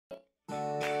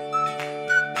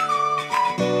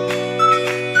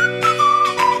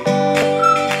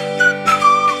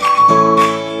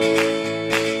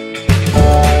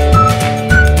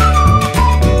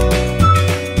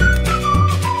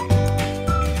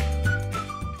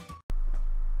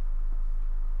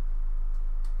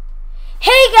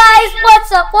Guys,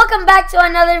 what's up? Welcome back to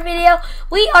another video.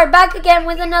 We are back again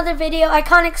with another video.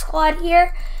 Iconic Squad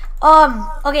here.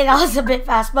 Okay, that was a bit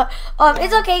fast, but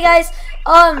it's okay, guys.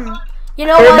 You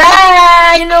know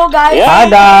what? You know, guys. Yeah. Hi,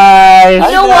 guys.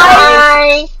 You know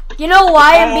why? You know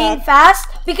why I'm being fast?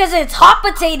 Because it's hot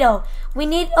potato. We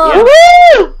need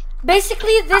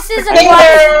basically, this is a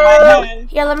classic.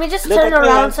 Yeah, let me just turn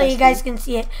around so you guys can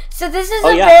see it. So this is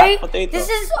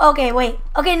okay, wait.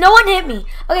 Okay, no one hit me.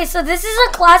 Okay, so this is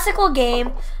a classical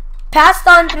game passed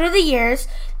on through the years.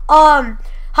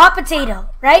 Hot potato,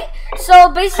 right?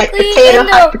 So basically, in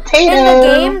the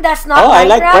game that's not Minecraft, I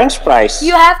like French fries.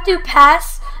 You have to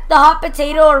pass the hot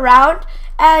potato around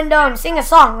and sing a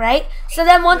song, right? So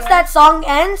then once that song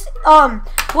ends,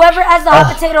 whoever has the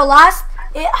hot potato last,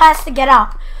 it has to get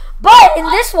out. But in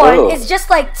this one, it's just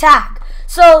like tag.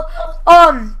 So,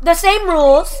 the same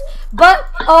rules, but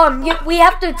we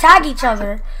have to tag each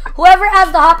other. Whoever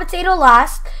has the hot potato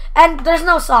last, and there's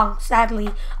no song,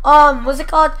 sadly. What's it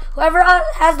called? Whoever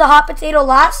has the hot potato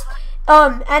last,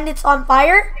 and it's on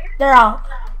fire, they're out.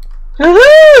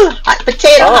 Woohoo! Hot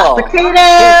potato, hot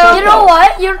potato. You know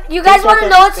what? You guys want to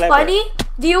know what's funny?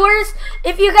 Viewers,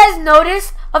 if you guys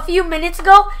noticed, a few minutes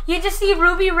ago, you just see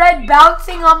Ruby Red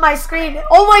bouncing on my screen.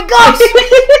 Oh my gosh!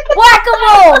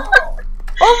 Whack-a-mole!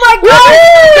 Oh my gosh!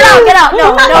 Get out!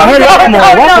 No.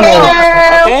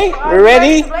 Okay, we're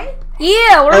ready?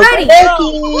 Yeah, we're ready.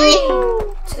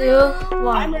 3, 2,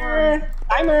 1.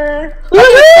 Timer.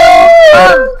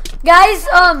 Guys,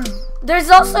 there's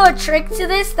also a trick to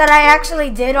this that I actually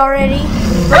did already.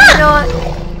 But you know what?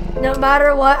 No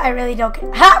matter what, I really don't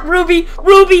care. Ha! Ruby's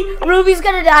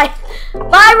gonna die.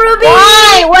 Bye, Ruby!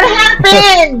 Why? What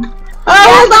happened?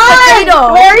 Hold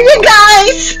on! Where are you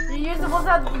guys? You're supposed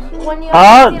to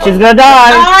She's gonna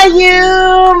die! Are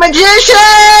you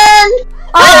magician?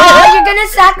 Oh, you're gonna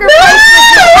sacrifice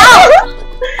me.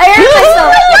 I hurt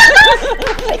myself.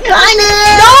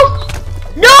 Iconic!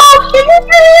 No! Can you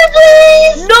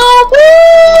please? No!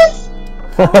 Please!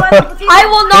 I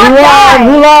will not die!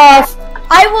 Who lost?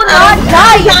 I will not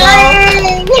die,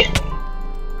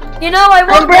 you know, I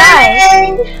won't die.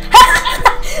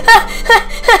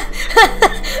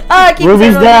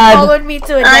 Ruby's dead. Followed me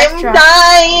to a I'm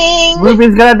dying.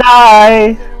 Ruby's gonna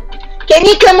die. Can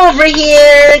you come over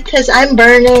here? Cause I'm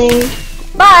burning.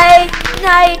 Bye.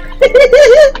 Night.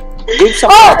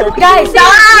 Guys,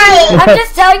 I'm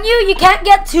just telling you, you can't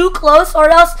get too close or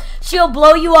else she'll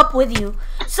blow you up with you.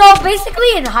 So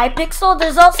basically in Hypixel,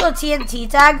 there's also a TNT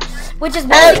tag, which is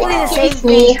basically the same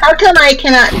thing. How come I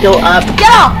cannot go up?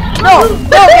 Get out! No,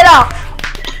 get out!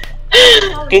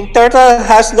 King Turtle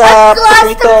has the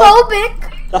claustrophobic.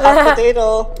 The hot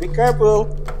potato. Be careful.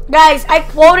 Guys, I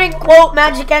quote unquote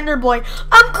Magic Ender Boy.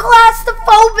 I'm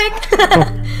claustrophobic.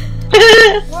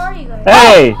 Where are you guys?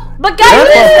 Hey! But guys,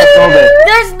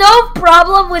 there's no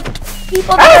problem with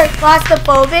people that are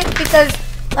claustrophobic because,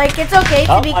 like, it's okay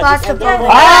to be claustrophobic.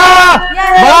 Ah!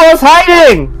 I was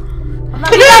hiding! You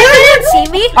guys didn't see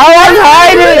me? I was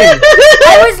hiding!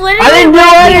 I was literally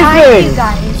behind you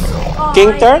guys.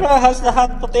 King Turtle has the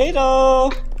hot potato!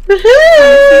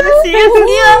 See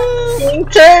ya! King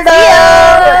Turtle!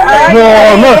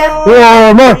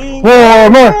 Warmer!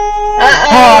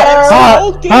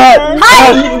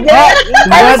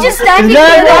 I was just standing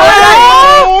there.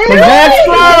 There's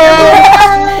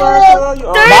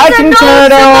no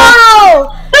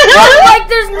tomorrow! Like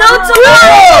there's no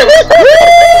tomorrow!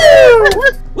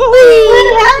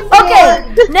 Okay,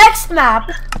 next map.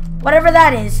 Whatever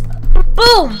that is.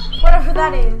 Boom! Whatever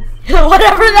that is.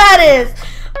 Whatever that is.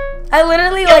 I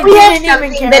literally like didn't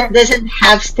even care. That doesn't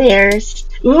have stairs.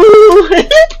 Ooh.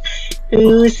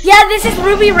 Yeah, this is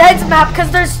Ruby Red's map because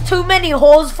there's too many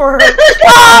holes for her.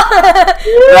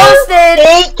 Roasted!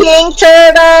 Hey, King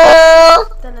Turtle!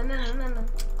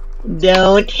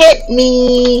 Don't hit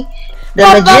me! The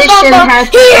magician has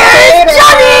to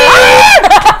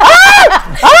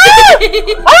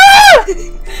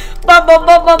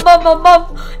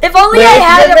If only I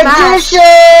had a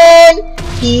magician!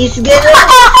 He's gonna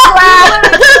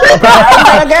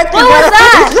What was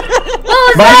that? What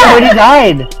was that? You already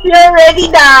died. You already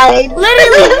died.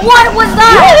 Literally, what was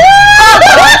that?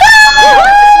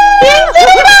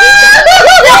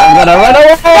 I'm gonna run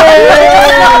away.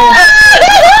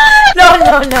 No.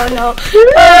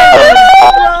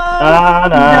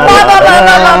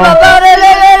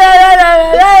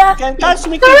 Can't touch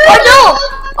me. Oh no!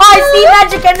 Oh, I see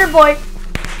Magic Ender Boy.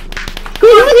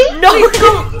 No!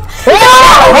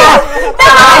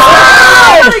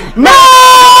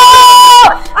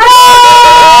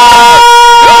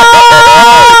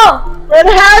 What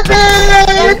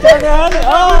happened?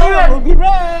 Oh, Ruby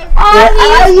Red.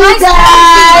 Oh, you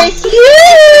guys?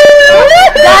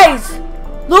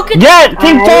 Look at Get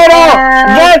King Turtle!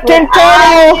 Get King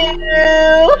Turtle!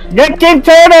 Get King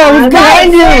Turtle! He's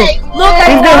behind you! Look,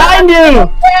 He's behind you!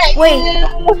 Wait,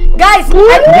 guys,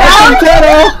 Get King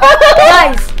Turtle!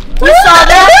 guys, you saw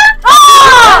that?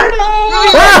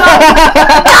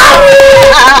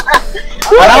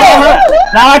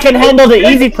 Now I can handle the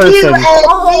easy person. They're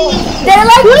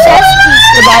like chess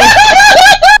pieces, guys.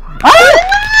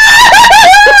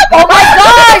 Oh my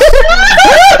gosh!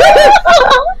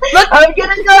 Look, I'm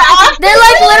gonna go after. they're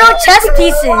like little chess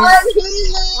pieces.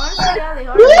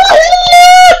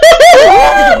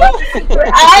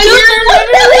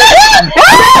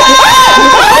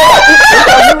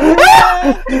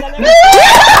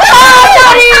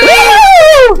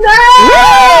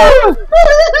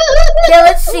 Okay,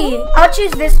 let's see. I'll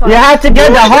choose this one. You have to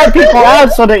get the hard people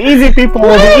out so the easy people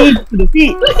will be easy to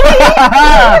defeat.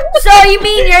 So you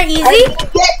mean you're easy?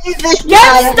 Get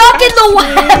Get stuck in the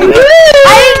web.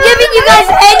 I ain't giving you guys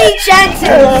any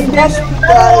chances.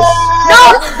 No,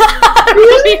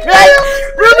 Ruby Red.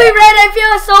 Ruby Red, I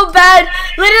feel so bad.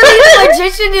 Literally, the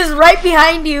magician is right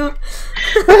behind you.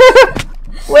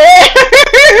 Where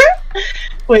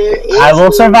is I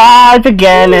will survive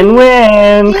again and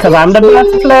win, cause I'm the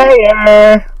best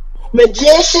player.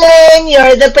 Magician,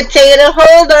 you're the potato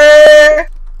holder.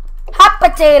 Hot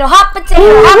potato, hot potato,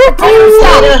 hot potato,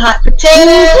 stop. Hot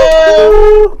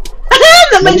potato.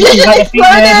 The magician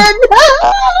exploded.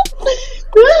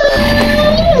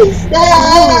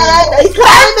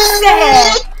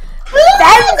 Iconic.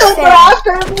 Don't go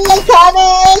after me,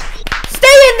 Iconic.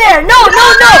 Stay in there! No, no,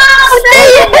 no!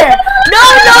 Stay in there! No,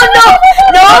 no, no!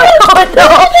 No, no, no!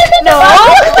 No!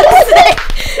 Stay!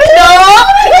 No!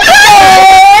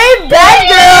 Stay! Bad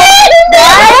girl!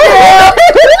 Bad girl!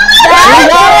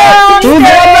 Bad girl!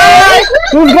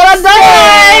 Who's gonna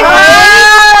die?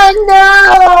 Oh no!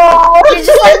 You're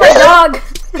just like my dog.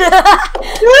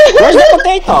 Where's the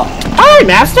potato? Hi,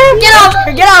 master. Get out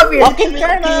here! Get out here! King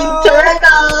Turtle.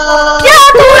 Get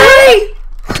out the way!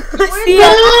 See ya!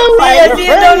 See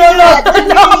ya! No, no, no!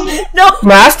 No! No!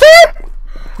 Master?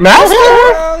 Master?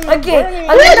 Okay,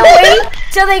 I'm gonna wait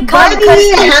till they come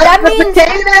because that means they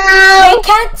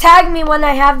can't tag me when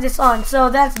I have this on, so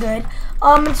that's good.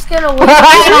 I'm just gonna wait.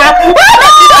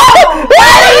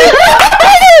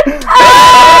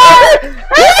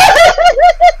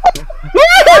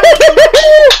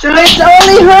 So it's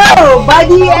only her by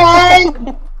the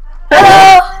end.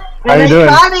 How you doing?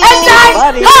 You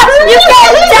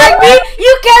can't tag me!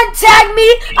 You can't tag me!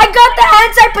 I got the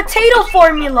anti-potato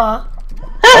formula.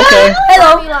 Okay.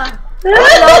 Hello.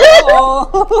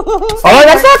 Oh,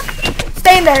 that's not.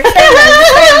 Stay in there. Stay in there.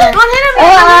 Stay in there. Don't hit him.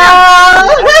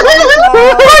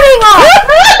 Running off.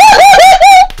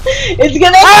 It's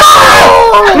gonna.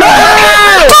 No!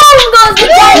 Boom goes the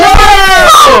dynamite.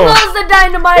 Boom goes the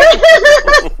dynamite.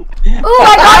 Ooh,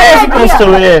 I got I'm an supposed to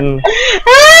idea. win.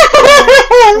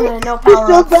 No It's power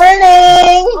still ups.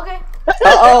 burning. Okay.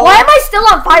 Why am I still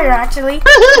on fire, actually?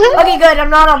 Okay, good.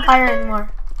 I'm not on fire anymore.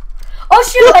 Oh,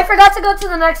 shoot. I forgot to go to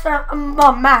the next round,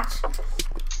 match.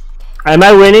 Am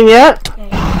I winning yet?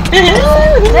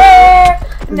 There.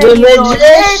 The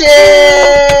magician.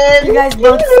 You guys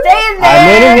both stay in there. I'm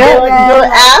winning yet? Go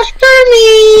after me.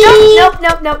 Nope,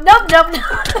 nope, nope, nope, nope, nope.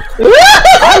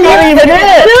 I'm not even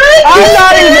it. I'm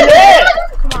not even it.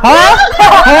 Huh?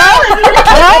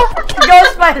 Go,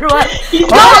 Spider-Man. He's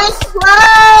gonna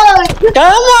explode.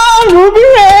 Come on, Ruby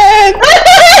Red.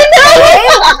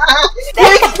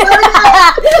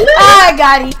 I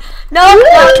got it. No,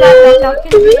 no, no, no,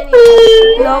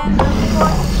 no.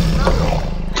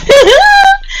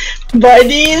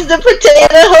 Buddy is the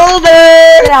potato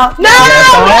holder. Get out. No,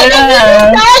 Yes, I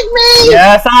am. tag me.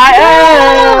 Yes, I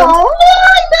am. Oh,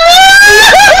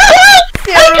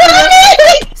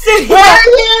 See Where ya. are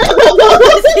you?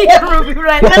 See ya, Ruby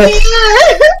Red. I'm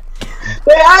here.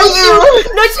 Where are you?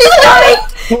 No, she's coming.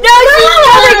 No, she's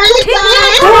coming.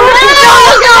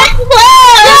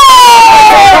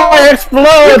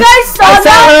 Explode! You guys saw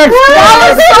that? That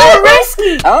was so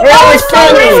risky. That was so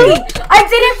risky. I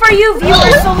did it for you,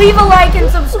 viewers. So leave a like and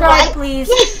subscribe, please.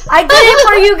 I did it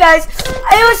for you guys.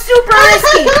 It was super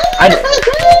risky.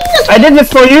 I did this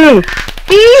for you.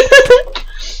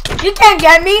 You can't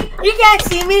get me. You can't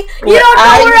see me. You don't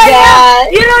know where I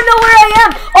am. You don't know where I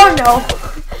am. Oh no.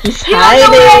 You don't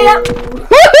know where I am.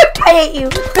 I hate you.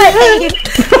 I hate you.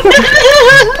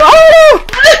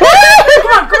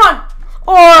 Come on, come on.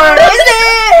 Or is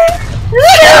it?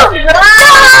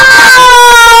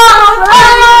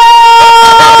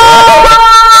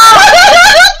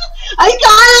 I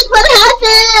got it. What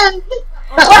happened?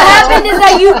 What happened is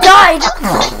that you died.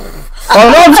 Oh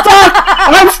no, I'm stuck!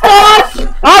 I'm stuck!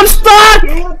 I'm stuck!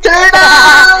 Turn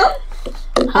on.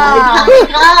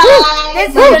 This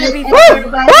is gonna be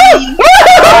fun.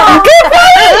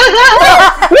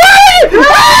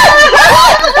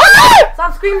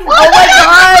 Stop screaming. Oh my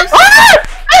gosh.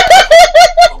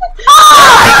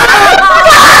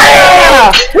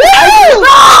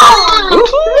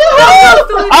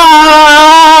 I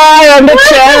am the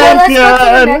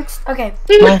champion. Okay.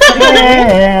 Wait,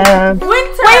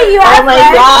 you have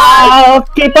I'll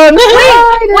keep on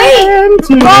fighting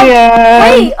to the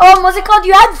end. Wait, what's it called?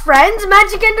 You had friends,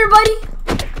 Magic Ender Buddy?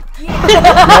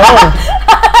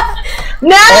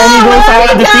 No! Only those I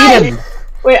have defeated.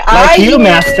 Where are Like you,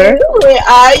 Master. Where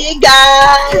are you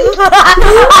guys?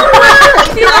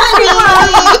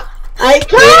 I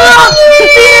can't.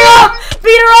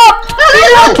 Beat her up!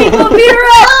 People! Beat her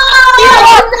up!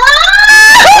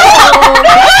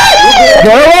 Go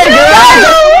away, go away!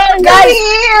 Guys,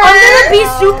 I'm gonna be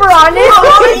super honest.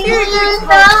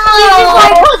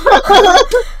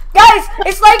 Guys,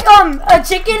 it's like a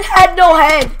chicken had no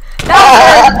head.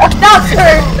 That's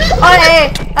her. Oh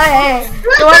hey.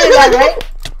 You wanted that, right?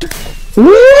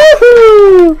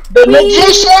 Woohoo! The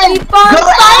magician! Keep on Go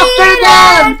after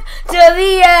them! to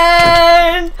the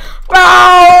end.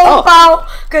 Bow,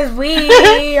 cause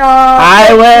we are. I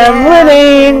am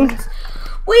winning.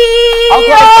 We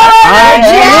are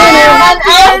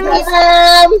champions.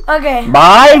 Okay.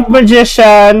 Bye,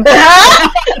 magician. I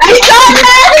saw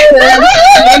that!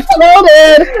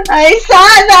 Exploded. I saw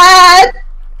that!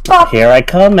 Here I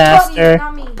come, Master.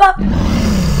 Pop.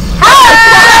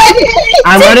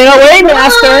 I'm running away,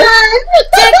 Master.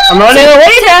 I'm running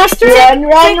away, Master.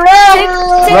 Run!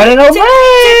 Running away.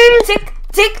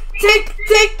 Tick.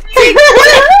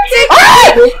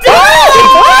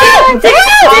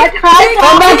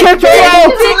 Come back here,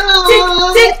 Trio.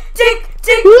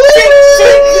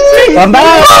 Come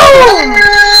back.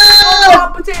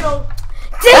 Potato.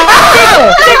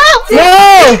 No.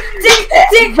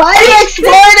 Why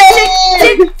exploded?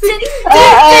 I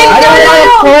don't want to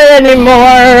play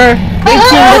anymore. They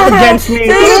teamed up against me.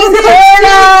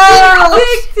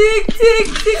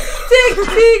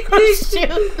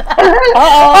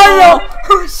 Oh no!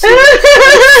 Shoot!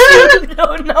 No!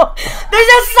 There's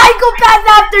a psychopath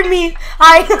after me!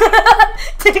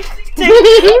 Tick!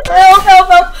 Help!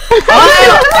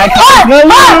 I can't go.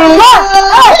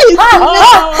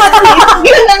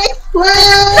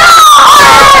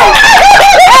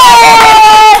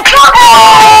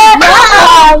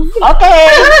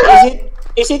 Okay.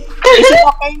 Is it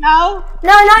okay now?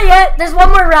 No, not yet. There's one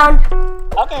more round.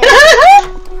 Okay.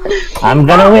 I'm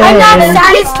gonna win. I'm not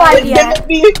satisfied yet.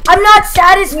 I'm not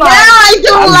satisfied. No, I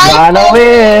don't like I'm gonna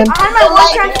win.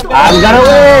 I'm gonna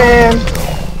win.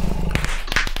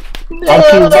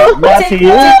 Back to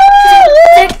you.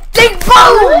 Tick,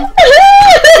 boom!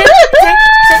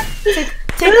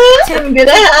 I'm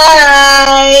gonna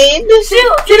hide.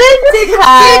 Shoot!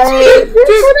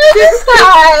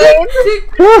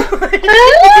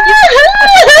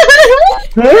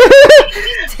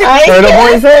 Turtle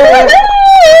boy is it.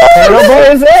 Turtle boy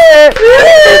is it.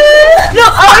 No!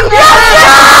 I'm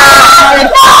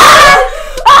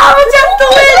just to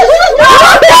win!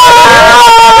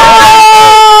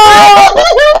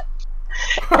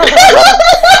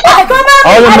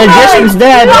 Oh, the magician's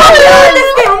dead.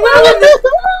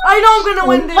 I know I'm gonna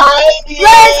win this.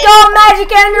 Let's go, Magic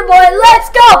Ender Boy. Let's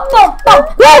go. Bum.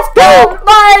 Let's go,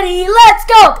 buddy. Let's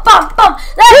go. Bum.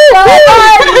 Let's go,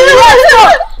 buddy. Let's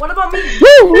go. What about me?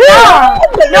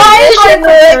 No, I ain't going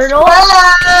for Turtle.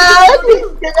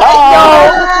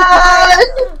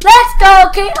 Let's go,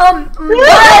 okay,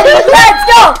 buddy. Let's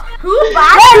go.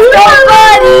 Let's go,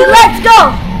 buddy. Let's go.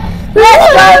 Let's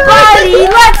go, buddy.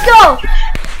 Let's go.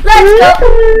 Let's go.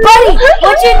 Buddy,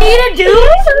 what you need to do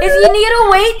is you need to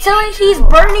wait till he's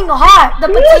burning hot, the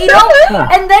potato,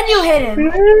 and then you hit him.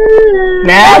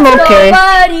 Nah, I'm Let's okay. go,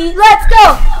 buddy. Let's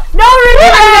go. No, Ruby.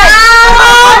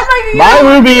 Bye,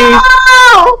 Ruby.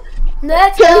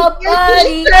 Let's go,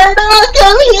 buddy.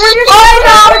 Come here.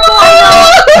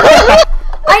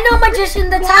 I know, Magician,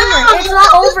 the timer. It's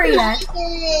not over yet.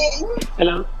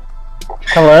 Hello.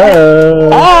 Hello.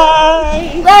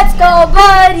 Hi. Let's go,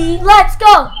 buddy. Let's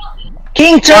go.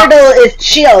 King Turtle is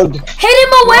chilled. Hit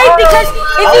him away because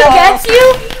if he gets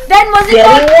you, then what's it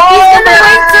called? He's gonna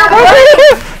wait till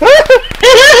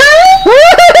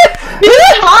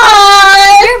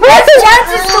your best chance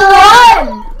is to run.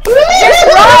 Just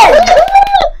run.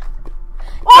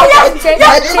 Oh yes,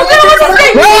 yes. I'm gonna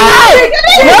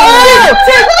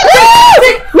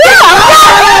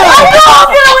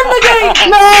win the game.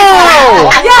 No.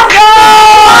 Yeah.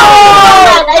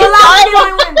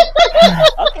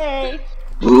 Okay.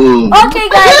 Okay,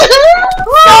 guys.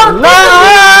 So, No.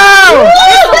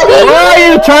 Where are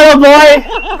you, Turtle boy?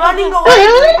 running away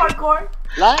doing parkour.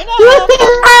 Line up.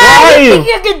 I think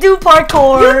you can do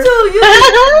parkour. You too.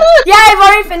 Yeah, I've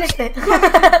already finished it.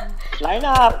 Line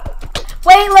up.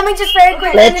 Wait, let me just very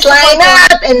quick. Let's line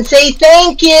up and say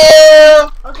thank you.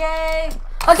 Okay.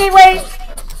 Okay, wait.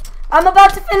 I'm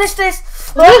about to finish this.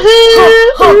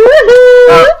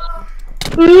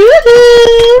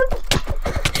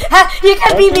 You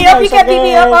can beat me up. You can beat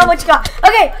me up. Oh, what you got?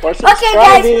 Okay. Okay,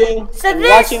 guys. So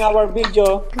watching our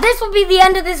video. This will be the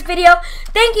end of this video.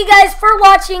 Thank you guys for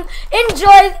watching.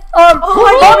 Enjoy.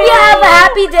 Hope you have a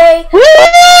happy day.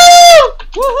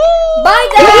 Bye,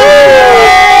 guys.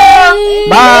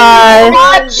 Bye.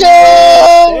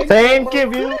 Watching. Thank you,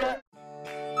 viewers.